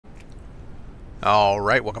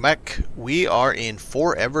Alright, welcome back. We are in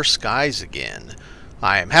Forever Skies again.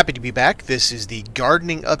 I am happy to be back. This is the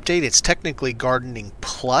gardening update. It's technically Gardening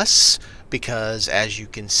Plus because, as you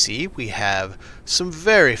can see, we have some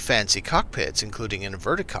very fancy cockpits, including an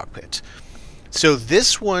inverted cockpit. So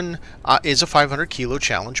this one is a 500 kilo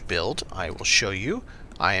challenge build. I will show you.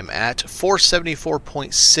 I am at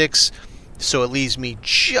 474.6, so it leaves me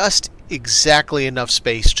just exactly enough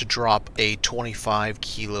space to drop a 25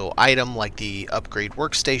 kilo item like the upgrade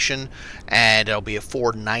workstation, and it'll be a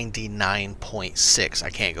 499.6. I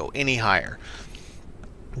can't go any higher.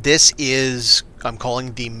 This is, I'm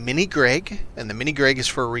calling the Mini Greg, and the Mini Greg is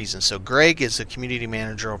for a reason. So Greg is a community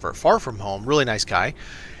manager over at Far From Home, really nice guy.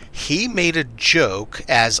 He made a joke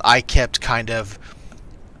as I kept kind of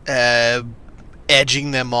edging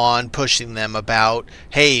them on, pushing them about,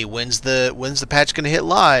 hey, when's the patch going to hit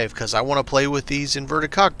live? Because I want to play with these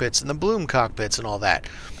inverted cockpits and the bloom cockpits and all that.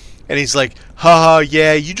 And he's like, haha,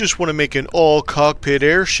 yeah, you just want to make an all-cockpit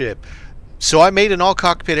airship. So I made an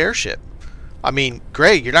all-cockpit airship. I mean,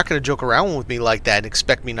 Greg, you're not going to joke around with me like that and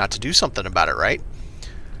expect me not to do something about it, right?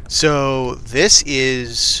 So this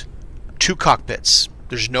is 2 cockpits.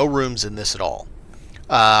 There's no rooms in this at all.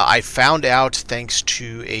 I found out, thanks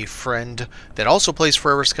to a friend that also plays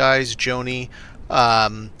Forever Skies, Joni,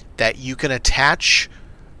 that you can attach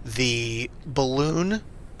the balloon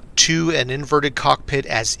to an inverted cockpit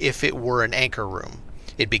as if it were an anchor room.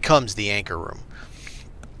 It becomes the anchor room.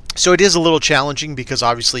 So it is a little challenging because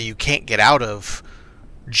obviously you can't get out of,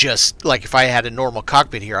 just like if I had a normal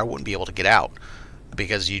cockpit here, I wouldn't be able to get out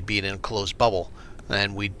because you'd be in an enclosed bubble.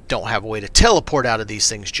 And we don't have a way to teleport out of these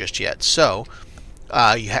things just yet. So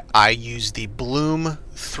I use the Bloom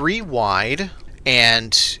 3 wide,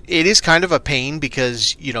 and it is kind of a pain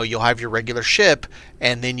because, you know, you'll have your regular ship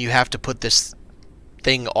and then you have to put this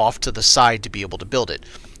thing off to the side to be able to build it.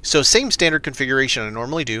 So same standard configuration I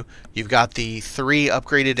normally do. You've got the 3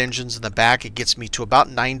 upgraded engines in the back. It gets me to about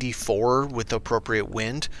 94 with appropriate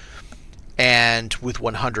wind, and with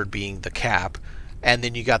 100 being the cap. And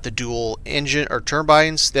then you got the dual engine or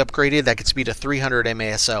turbines, the upgraded, that gets me to 300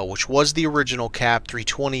 MASL, which was the original cap.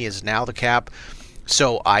 320 is now the cap.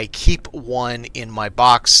 So I keep one in my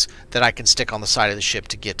box that I can stick on the side of the ship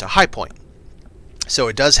to get to high point. So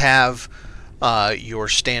it does have your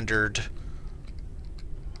standard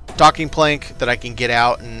docking plank that I can get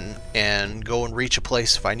out and go and reach a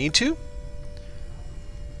place if I need to.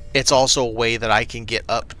 It's also a way that I can get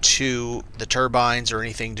up to the turbines or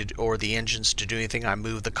anything or the engines to do anything. I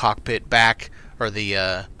move the cockpit back, or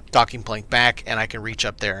the docking plank back, and I can reach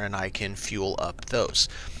up there and I can fuel up those.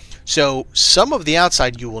 So some of the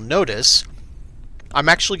outside you will notice, I'm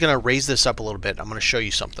actually going to raise this up a little bit. I'm going to show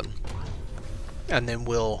you something, and then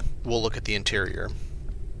we'll look at the interior.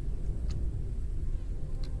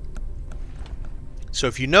 So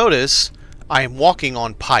if you notice, I am walking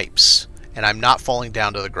on pipes, and I'm not falling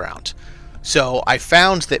down to the ground. So I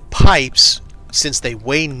found that pipes, since they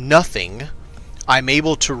weigh nothing, I'm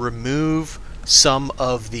able to remove some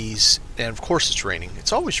of these, and of course it's raining.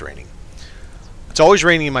 It's always raining. It's always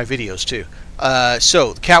raining in my videos too.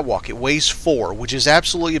 So the catwalk, it weighs 4, which is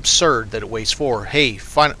absolutely absurd that it weighs 4. Hey,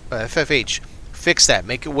 FFH, fix that.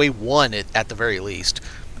 Make it weigh 1 at the very least.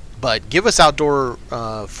 But give us outdoor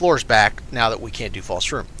floors back now that we can't do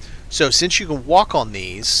false room. So since you can walk on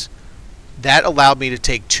these, that allowed me to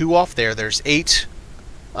take 2 off there. There's 8.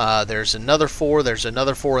 There's another 4. There's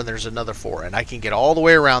another 4, and there's another 4. And I can get all the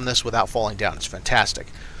way around this without falling down. It's fantastic.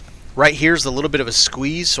 Right here's a little bit of a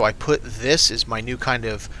squeeze, so I put this as my new kind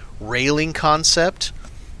of railing concept,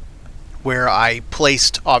 where I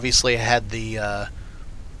placed, obviously I had the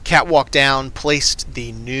catwalk down, placed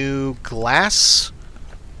the new glass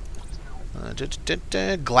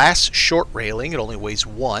short railing. It only weighs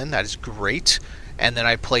 1. That is great. And then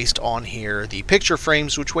I placed on here the picture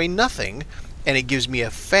frames, which weigh nothing, and it gives me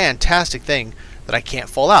a fantastic thing that I can't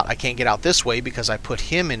fall out. I can't get out this way because I put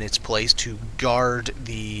him in its place to guard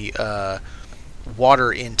the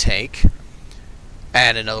water intake.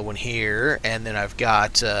 Add another one here, and then I've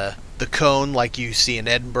got the cone like you see in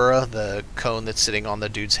Edinburgh, the cone that's sitting on the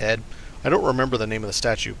dude's head. I don't remember the name of the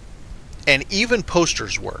statue. And even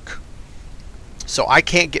posters work. So I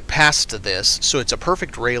can't get past to this, so it's a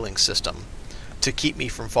perfect railing system to keep me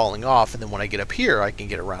from falling off, and then when I get up here I can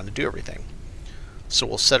get around and do everything. So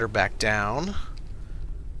we'll set her back down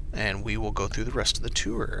and we will go through the rest of the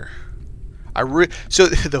tour. So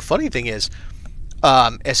the funny thing is,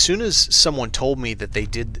 as soon as someone told me that they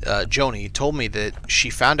did, Joni told me that she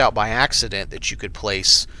found out by accident that you could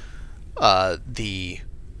place the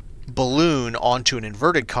balloon onto an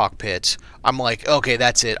inverted cockpit, I'm like, okay,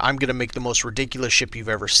 that's it. I'm going to make the most ridiculous ship you've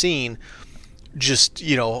ever seen. just,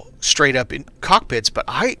 you know, straight up in cockpits, but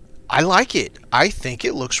I like it. I think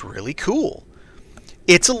it looks really cool.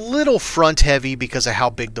 It's a little front heavy because of how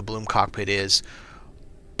big the Bloom cockpit is,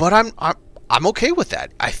 but I'm okay with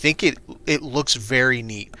that. I think it looks very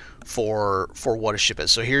neat for what a ship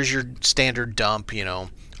is. So here's your standard dump, you know.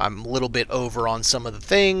 I'm a little bit over on some of the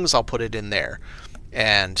things. I'll put it in there.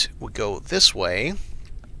 And we go this way.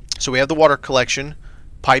 So we have the water collection.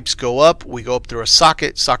 Pipes go up. We go up through a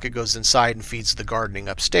socket. Socket goes inside and feeds the gardening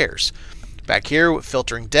upstairs. Back here with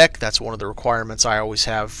filtering deck, that's one of the requirements I always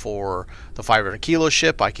have for the 500 kilo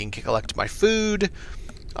ship. I can collect my food.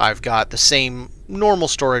 I've got the same normal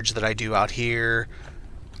storage that I do out here.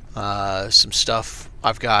 Some stuff.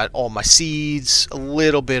 I've got all my seeds, a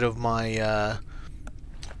little bit of my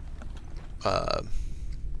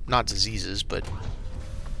not diseases, but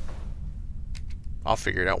I'll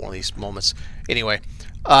figure it out one of these moments. Anyway,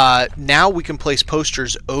 now we can place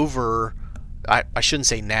posters over. I shouldn't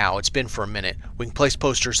say now, it's been for a minute. We can place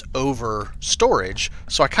posters over storage,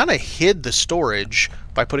 so I kind of hid the storage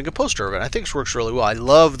by putting a poster over it. I think this works really well. I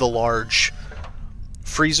love the large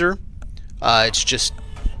freezer. It's just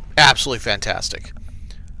absolutely fantastic.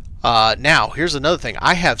 Now, here's another thing.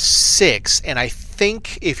 I have 6, and I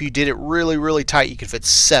think if you did it really, really tight, you could fit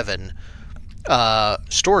 7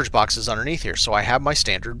 storage boxes underneath here. So I have my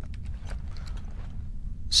standard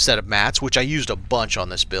set of mats, which I used a bunch on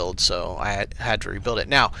this build, so I had to rebuild it.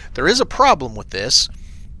 Now, there is a problem with this,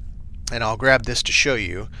 and I'll grab this to show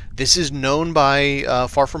you. This is known by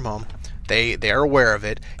Far From Home. They are aware of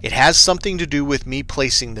it. It has something to do with me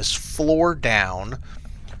placing this floor down.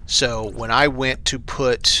 So when I went to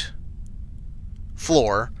put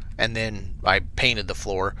floor, and then I painted the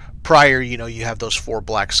floor, prior, you know, you have those 4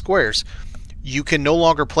 black squares. You can no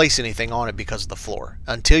longer place anything on it because of the floor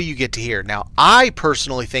until you get to here. Now, I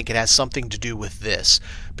personally think it has something to do with this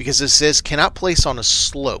because it says cannot place on a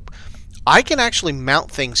slope. I can actually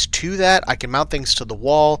mount things to that. I can mount things to the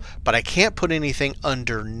wall, but I can't put anything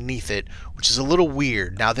underneath it, which is a little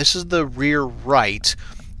weird. Now, this is the rear right.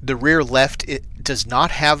 The rear left, it does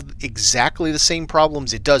not have exactly the same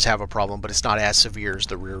problems. It does have a problem, but it's not as severe as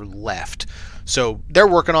the rear left. So they're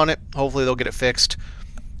working on it. Hopefully they'll get it fixed.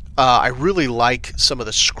 I really like some of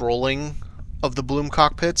the scrolling of the Bloom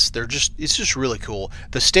cockpits. It's just really cool.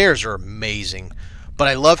 The stairs are amazing, but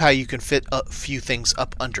I love how you can fit a few things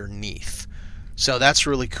up underneath. So that's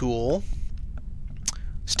really cool.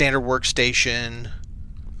 Standard workstation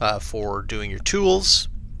for doing your tools.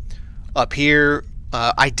 Up here,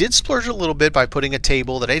 I did splurge a little bit by putting a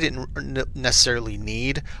table that I didn't necessarily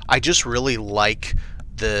need. I just really like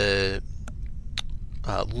the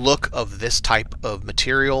look of this type of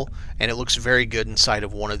material, and it looks very good inside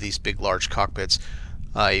of one of these big large cockpits.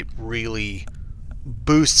 It really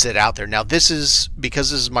boosts it out there. Now this is,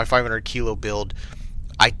 because this is my 500 kilo build,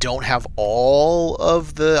 I don't have all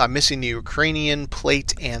of the, I'm missing the Ukrainian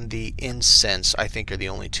plate and the incense, I think are the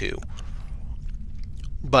only 2.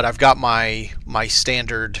 But I've got my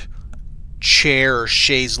standard chair or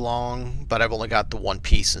chaise longue, but I've only got the 1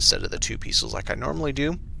 piece instead of the 2 pieces like I normally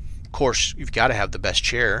do. Of course, you've got to have the best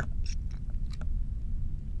chair.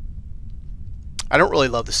 I don't really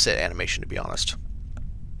love the sit animation, to be honest.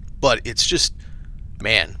 But it's just,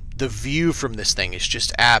 man, the view from this thing is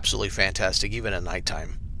just absolutely fantastic, even at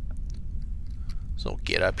nighttime. So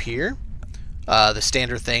get up here. The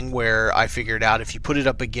standard thing where I figured out if you put it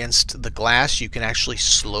up against the glass, you can actually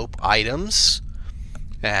slope items.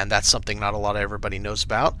 And that's something not a lot of everybody knows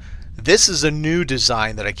about. This is a new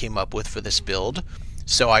design that I came up with for this build.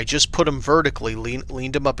 So I just put them vertically,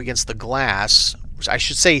 leaned them up against the glass. I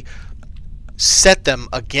should say set them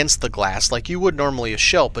against the glass like you would normally a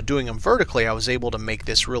shelf, but doing them vertically, I was able to make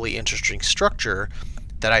this really interesting structure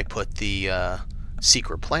that I put the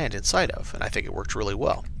secret plant inside of, and I think it worked really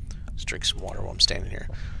well. Let's drink some water while I'm standing here.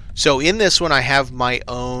 So in this one, I have my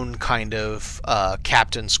own kind of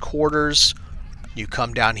captain's quarters. You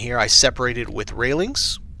come down here, I separated with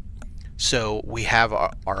railings. So we have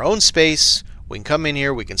our own space. We can come in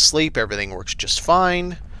here, we can sleep, everything works just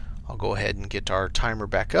fine. I'll go ahead and get our timer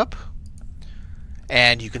back up.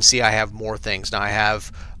 And you can see I have more things. Now I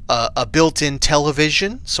have a built-in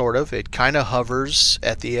television, sort of. It kind of hovers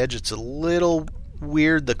at the edge. It's a little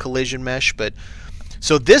weird, the collision mesh, but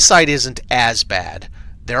so this side isn't as bad.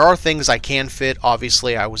 There are things I can fit.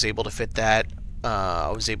 Obviously, I was able to fit that. I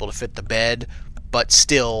was able to fit the bed, but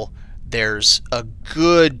still, there's a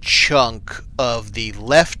good chunk of the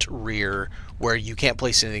left rear where you can't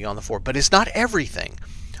place anything on the floor, but it's not everything.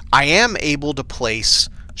 I am able to place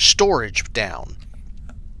storage down.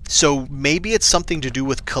 So maybe it's something to do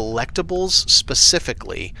with collectibles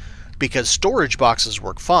specifically, because storage boxes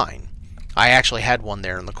work fine. I actually had one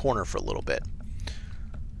there in the corner for a little bit.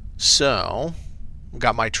 So,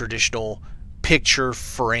 got my traditional picture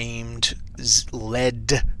framed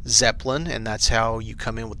lead Zeppelin, and that's how you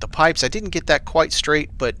come in with the pipes. I didn't get that quite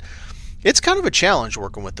straight, but it's kind of a challenge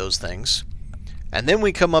working with those things. And then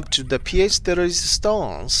we come up to the pièce de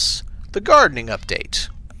résistance, the gardening update.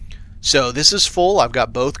 So this is full. I've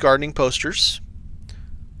got both gardening posters.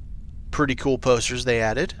 Pretty cool posters they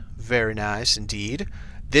added. Very nice indeed.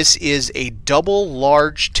 This is a double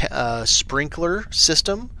large sprinkler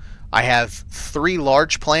system. I have 3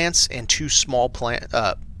 large plants and 2 small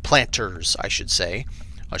planters, I should say.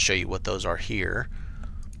 I'll show you what those are here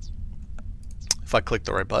if I click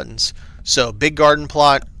the right buttons. So big garden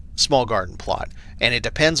plot, small garden plot, and it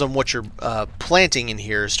depends on what you're planting in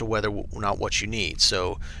here as to whether or not what you need.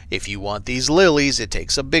 So if you want these lilies, it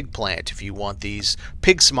takes a big plant. If you want these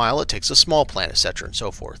pig smile, it takes a small plant, etc. and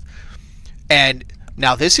so forth. And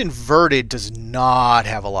now this inverted does not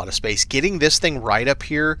have a lot of space. Getting this thing right up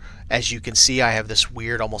here, as you can see, I have this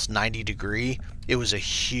weird almost 90 degree. It was a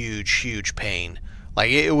huge pain.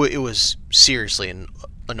 Like it was seriously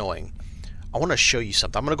annoying. I want to show you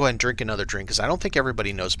something. I'm going to go ahead and drink another drink because I don't think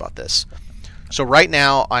everybody knows about this. So right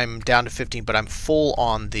now I'm down to 15, but I'm full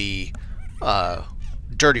on the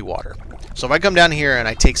dirty water. So if I come down here and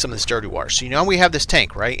I take some of this dirty water, so you know we have this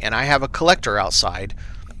tank, right? And I have a collector outside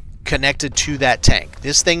connected to that tank.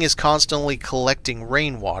 This thing is constantly collecting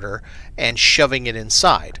rainwater and shoving it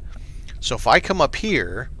inside. So if I come up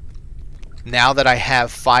here, now that I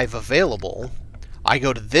have 5 available, I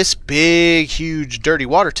go to this big, huge, dirty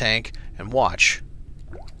water tank and watch.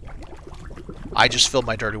 I just filled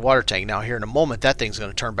my dirty water tank. Now here in a moment, that thing's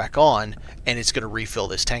going to turn back on and it's going to refill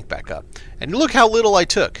this tank back up. And look how little I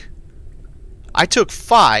took. I took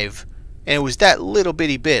 5 and it was that little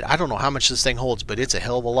bitty bit. I don't know how much this thing holds, but it's a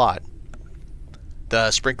hell of a lot.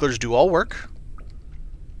 The sprinklers do all work.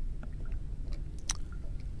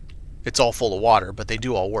 It's all full of water, but they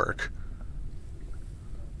do all work.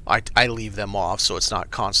 I leave them off so it's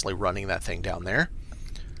not constantly running that thing down there.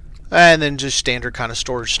 And then just standard kind of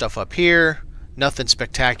storage stuff up here. Nothing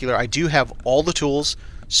spectacular. I do have all the tools.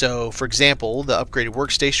 So, for example, the upgraded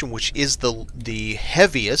workstation, which is the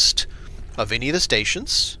heaviest of any of the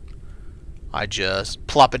stations. I just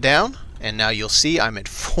plop it down, and now you'll see I'm at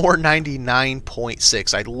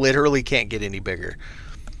 499.6. I literally can't get any bigger.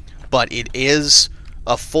 But it is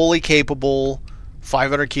a fully capable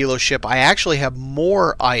 500 kilo ship. I actually have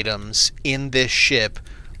more items in this ship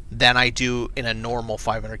than I do in a normal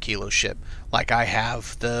 500 kilo ship. Like I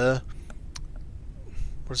have the,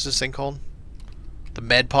 what's this thing called? The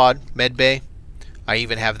med bay. I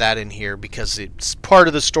even have that in here because it's part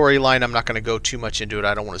of the storyline. I'm not going to go too much into it.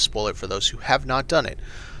 I don't want to spoil it for those who have not done it.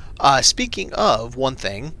 Speaking of one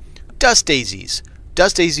thing, dust daisies.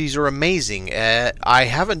 Dust daisies are amazing. I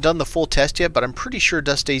haven't done the full test yet, but I'm pretty sure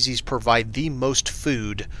dust daisies provide the most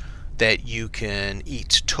food that you can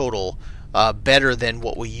eat total. Better than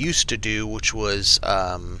what we used to do, which was,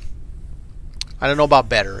 I don't know about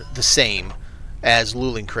better, the same as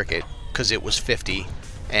Luling Cricket, because it was 50,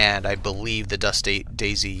 and I believe the dust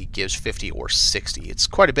daisy gives 50 or 60. It's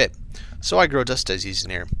quite a bit. So I grow dust daisies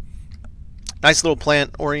in here. Nice little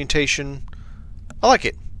plant orientation. I like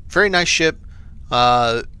it. Very nice ship.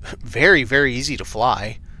 Very, very easy to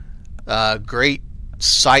fly. Great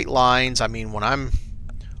sight lines. I mean, when I'm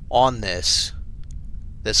on this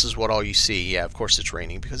is what all you see. Yeah, of course it's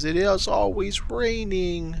raining because it is always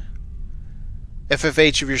raining.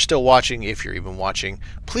 FFH, if you're still watching, if you're even watching,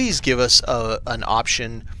 please give us an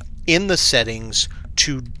option in the settings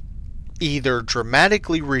to either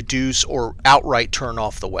dramatically reduce or outright turn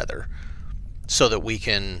off the weather so that we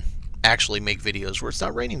can actually make videos where it's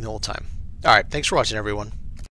not raining the whole time. Alright, thanks for watching, everyone.